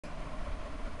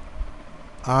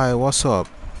Hi, what's up?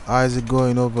 How's it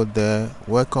going over there?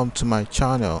 Welcome to my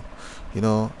channel.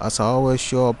 As I always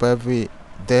show up every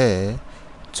day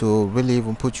to really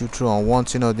even put you through on one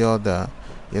thing or the other.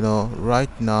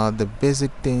 Right now, the basic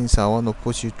things I want to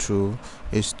put you through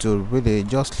is to really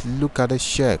just look at the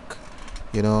check.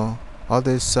 You know, all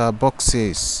these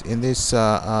boxes in this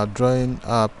drawing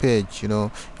page, a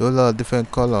lot of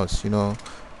different colors,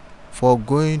 for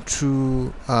going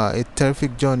through a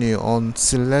terrific journey on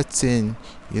selecting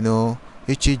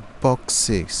each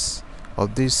boxes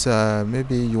of this.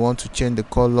 Maybe you want to change the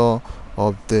color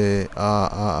of the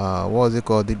what's it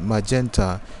called, the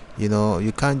magenta.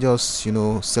 You can't just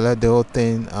select the whole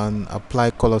thing and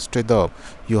apply color straight up.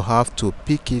 You have to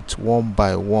pick it one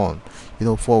by one.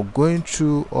 For going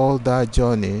through all that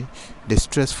journey, the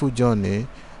stressful journey,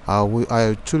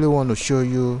 I truly want to show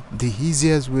you the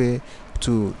easiest way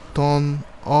to turn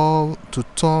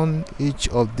each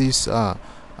of these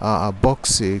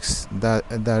boxes that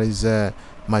is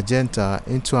magenta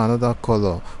into another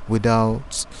color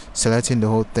without selecting the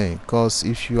whole thing. Because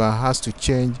if you are asked to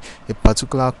change a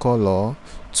particular color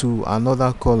to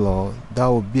another color, that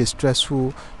would be a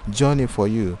stressful journey for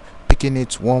you, picking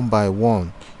it one by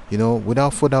one.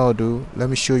 Without further ado, let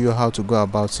me show you how to go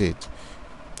about it.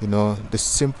 The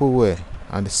simple way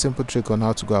and the simple trick on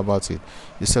how to go about it.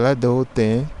 You select the whole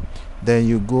thing, then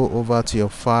you go over to your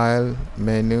file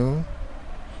menu,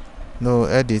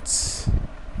 edit,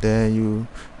 then you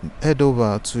head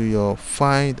over to your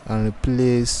find and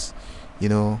replace.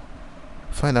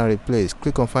 Find and replace,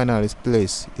 click on find and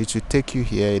replace. It will take you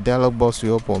here. A dialog box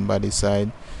will open by the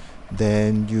side.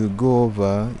 Then you go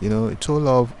over, it's a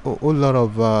whole lot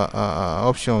of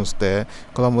options there: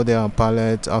 color model and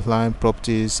palette, outline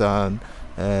properties, and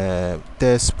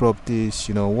text properties.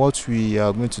 What we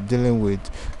are going to be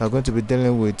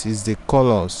dealing with is the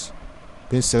colors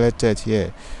being selected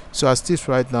here. So as this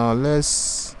right now,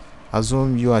 let's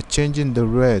assume you are changing the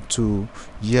red to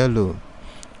yellow.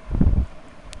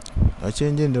 Let's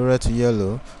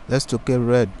locate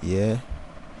red here,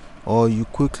 or you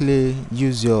quickly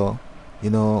use your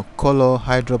color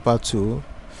eyedropper tool,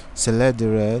 select the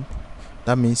red.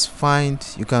 That means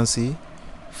you can see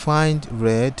find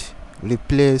red,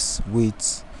 replace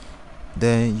with,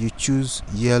 then you choose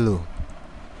yellow.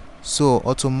 So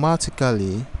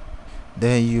automatically,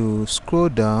 then you scroll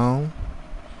down,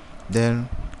 then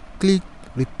click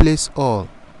replace all.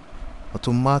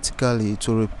 Automatically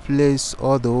to replace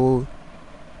all the whole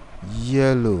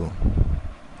yellow.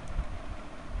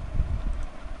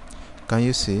 Can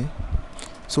you see?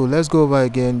 So let's go over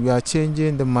again. We are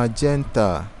changing the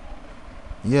magenta.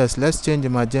 Yes, let's change the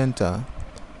magenta.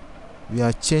 We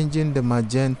are changing the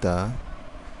magenta.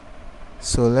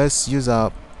 So let's use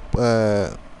our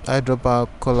eyedropper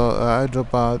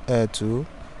to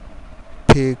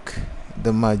pick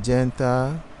the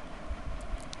magenta.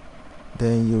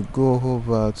 Then you go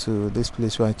over to this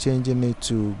place. We are changing it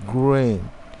to green.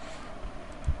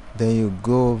 Then you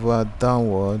go over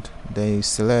downward, then you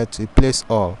select replace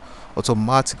all.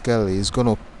 Automatically it's going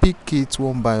to pick it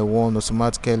one by one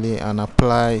automatically and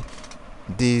apply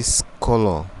this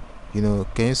color. Can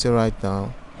you see right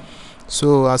now?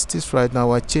 So as this right now,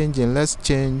 we're changing. Let's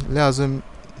assume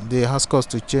they ask us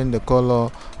to change the color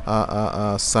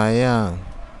cyan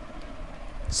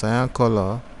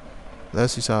color.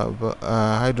 Let's use our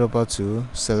eyedropper to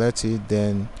select it.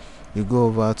 Then you go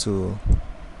over to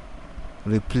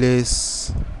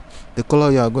replace the color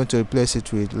you are going to replace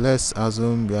it with. Let's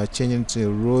assume we are changing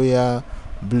to royal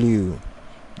blue.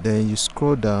 Then you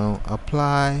scroll down,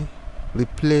 apply,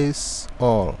 replace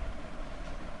all.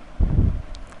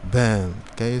 Bam.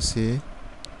 Can you see?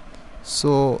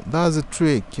 So that's the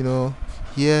trick.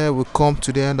 Here we come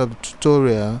to the end of the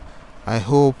tutorial. I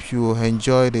hope you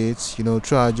enjoyed it.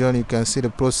 Through our journey, you can see the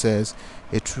process.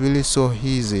 It's really so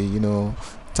easy.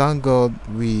 Thank God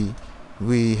we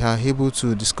are able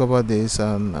to discover this,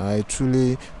 and I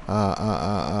truly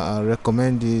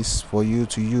recommend this for you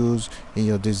to use in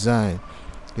your design.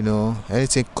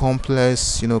 Anything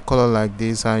complex, color like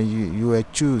this, and you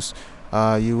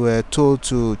were told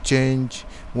to change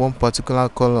one particular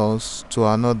colors to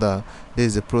another. This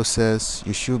is the process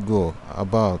you should go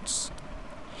about.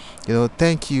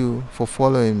 Thank you for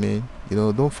following me.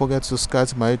 Don't forget to subscribe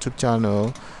to my YouTube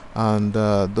channel, and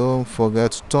don't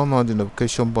forget to turn on the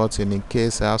notification button in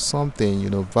case I have something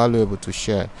valuable to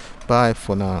share. Bye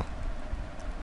for now.